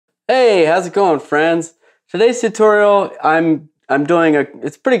Hey, how's it going, friends? Today's tutorial,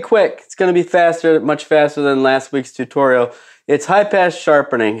 it's pretty quick. It's going to be faster, much faster than last week's tutorial. It's high pass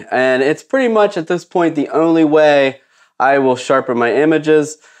sharpening, and it's pretty much at this point the only way I will sharpen my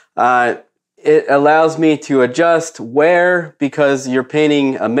images. It allows me to adjust where, because you're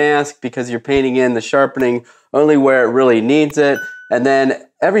painting a mask, because you're painting in the sharpening only where it really needs it, and then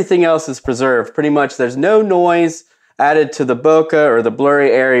everything else is preserved. Pretty much there's no noise added to the bokeh or the blurry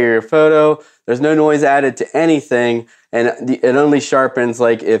area of your photo. There's no noise added to anything, and it only sharpens,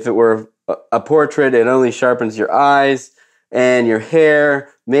 like if it were a portrait, it only sharpens your eyes and your hair,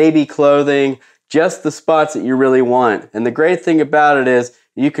 maybe clothing, just the spots that you really want. And the great thing about it is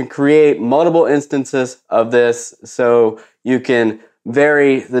you can create multiple instances of this, so you can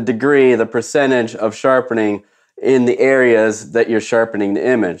vary the degree, the percentage of sharpening in the areas that you're sharpening the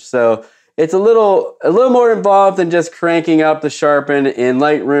image. So it's a little more involved than just cranking up the sharpen in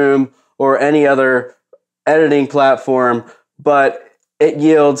Lightroom or any other editing platform, but it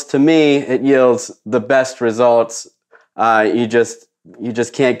yields the best results. You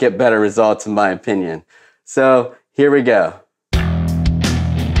just can't get better results, in my opinion. So here we go.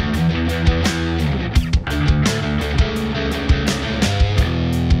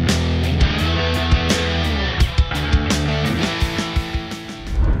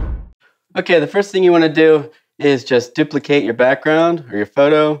 Okay, the first thing you want to do is just duplicate your background or your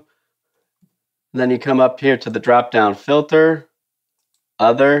photo. And then you come up here to the drop-down filter,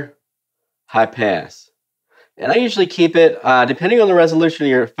 other, high pass. And I usually keep it, depending on the resolution of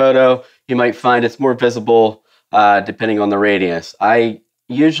your photo, you might find it's more visible depending on the radius. I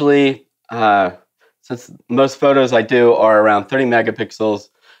usually, since most photos I do are around 30 megapixels,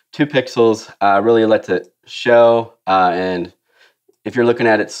 2 pixels really lets it show, and if you're looking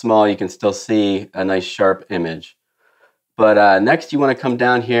at it small, you can still see a nice sharp image. But next you want to come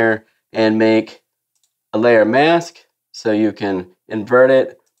down here and make a layer mask so you can invert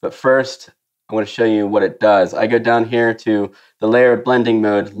it. But first, I want to show you what it does. I go down here to the layer blending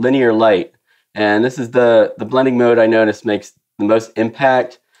mode, linear light. And this is the blending mode I notice makes the most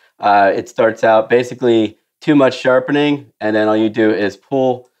impact. It starts out basically too much sharpening, and then all you do is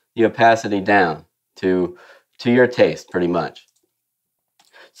pull the opacity down to your taste, pretty much.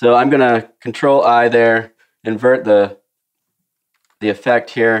 So I'm going to Control I there, invert the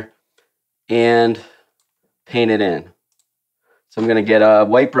effect here, and paint it in. So I'm going to get a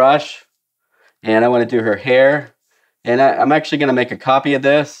white brush, and I want to do her hair. And I'm actually going to make a copy of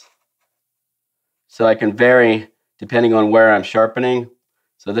this so I can vary depending on where I'm sharpening.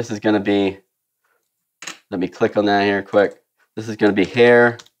 So this is going to be, let me click on that here quick. This is going to be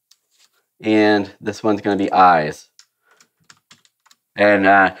hair, and this one's going to be eyes.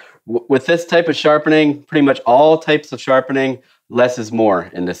 And with this type of sharpening, pretty much all types of sharpening, less is more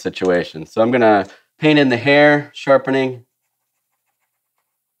in this situation. So I'm going to paint in the hair sharpening.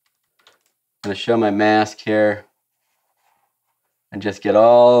 I'm going to show my mask here and just get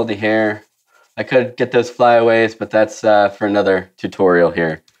all the hair. I could get those flyaways, but that's for another tutorial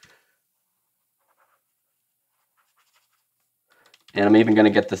here. And I'm even going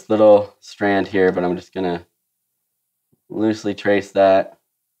to get this little strand here, but I'm just going to loosely trace that.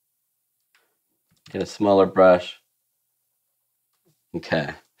 Get a smaller brush. Okay.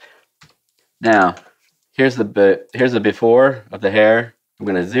 Now, here's the before of the hair. I'm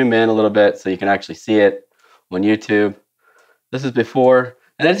going to zoom in a little bit so you can actually see it on YouTube. This is before,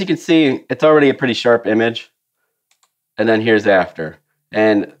 and as you can see, it's already a pretty sharp image. And then here's after.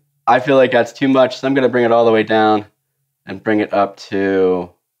 And I feel like that's too much, so I'm going to bring it all the way down and bring it up to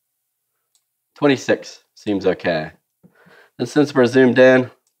 26. Seems okay. And since we're zoomed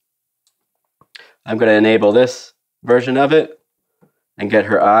in, I'm going to enable this version of it and get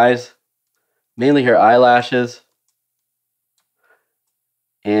her eyes, mainly her eyelashes,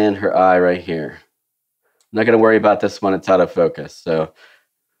 and her eye right here. I'm not going to worry about this one, it's out of focus. So,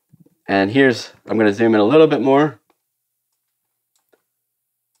 and I'm going to zoom in a little bit more.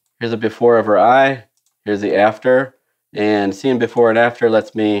 Here's a before of her eye, here's the after, and seeing before and after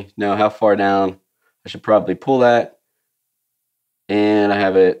lets me know how far down I should probably pull that. And I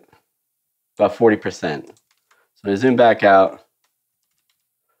have it about 40%. So I zoom back out,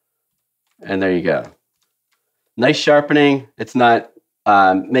 and there you go. Nice sharpening. It's not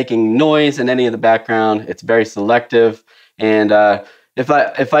making noise in any of the background. It's very selective. And if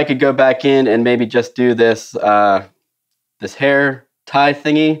I could go back in and maybe just do this this hair tie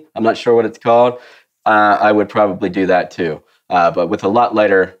thingy, I'm not sure what it's called, I would probably do that too, but with a lot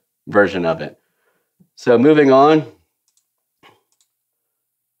lighter version of it. So moving on,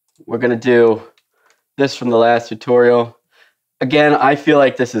 we're going to do this from the last tutorial. Again, I feel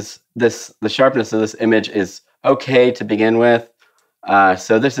like the sharpness of this image is okay to begin with.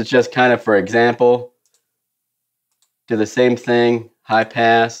 So this is just kind of for example. Do the same thing, high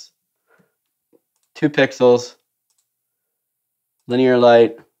pass, 2 pixels, linear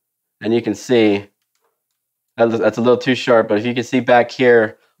light, and you can see that's a little too sharp, but if you can see back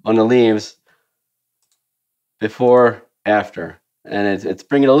here on the leaves, before, after, and it's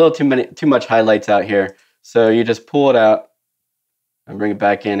bringing a little too much highlights out here. So you just pull it out and bring it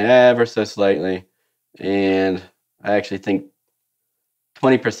back in ever so slightly, and I actually think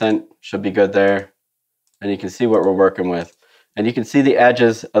 20% should be good there, and you can see what we're working with. And you can see the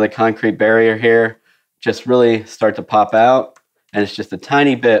edges of the concrete barrier here just really start to pop out, and it's just a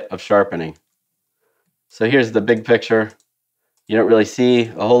tiny bit of sharpening. So here's the big picture. You don't really see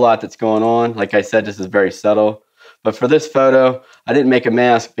a whole lot that's going on. Like I said, this is very subtle. But for this photo, I didn't make a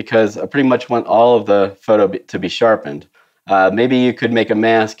mask because I pretty much want all of the photo to be sharpened. Maybe you could make a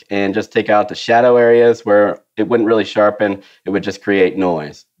mask and just take out the shadow areas where it wouldn't really sharpen. It would just create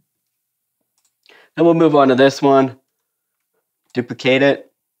noise. Then we'll move on to this one. Duplicate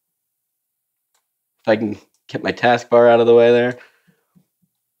it. If I can get my taskbar out of the way there.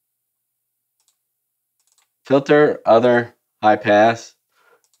 Filter, other, high pass.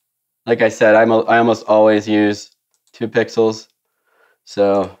 Like I said, I almost always use 2 pixels.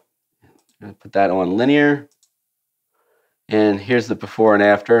 So I'm going to put that on linear. And here's the before and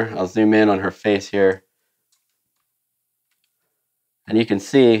after. I'll zoom in on her face here. And you can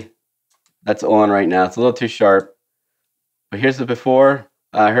see that's on right now. It's a little too sharp. But here's the before.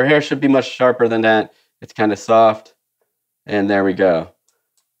 Her hair should be much sharper than that. It's kind of soft. And there we go.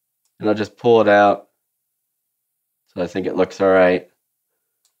 And I'll just pull it out. So I think it looks all right.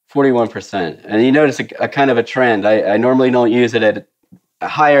 41%. And you notice a kind of a trend. I normally don't use it at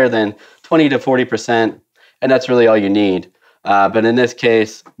higher than 20 to 40%. And that's really all you need. But in this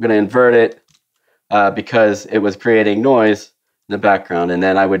case, I'm going to invert it because it was creating noise in the background. And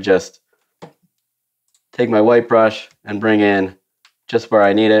then I would just take my white brush and bring in just where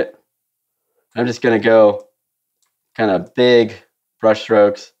I need it. I'm just going to go kind of big brush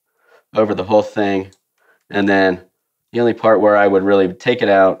strokes over the whole thing. And then the only part where I would really take it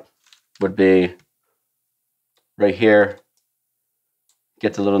out would be right here.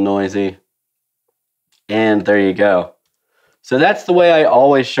 Gets a little noisy. And there you go. So that's the way I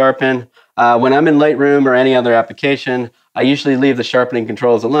always sharpen. When I'm in Lightroom or any other application, I usually leave the sharpening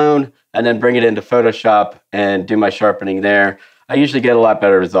controls alone and then bring it into Photoshop and do my sharpening there. I usually get a lot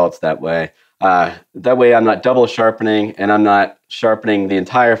better results that way. That way I'm not double sharpening and I'm not sharpening the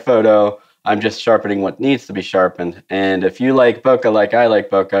entire photo. I'm just sharpening what needs to be sharpened. And if you like bokeh like I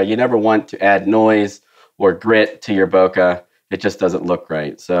like bokeh, you never want to add noise or grit to your bokeh. It just doesn't look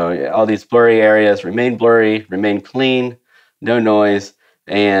right. So all these blurry areas remain blurry, remain clean, no noise,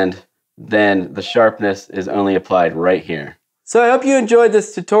 and then the sharpness is only applied right here. So I hope you enjoyed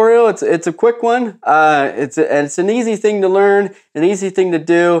this tutorial. It's a quick one. It's an easy thing to learn, an easy thing to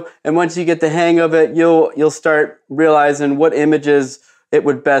do, and once you get the hang of it, you'll start realizing what images it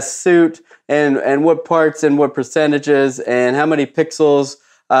would best suit, and what parts and what percentages and how many pixels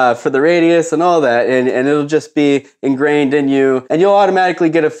for the radius and all that, and it'll just be ingrained in you, and you'll automatically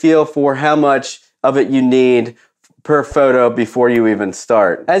get a feel for how much of it you need per photo before you even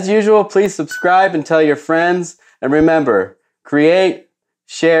start. As usual, please subscribe and tell your friends, and remember, create,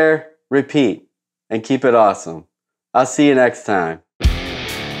 share, repeat, and keep it awesome. I'll see you next time.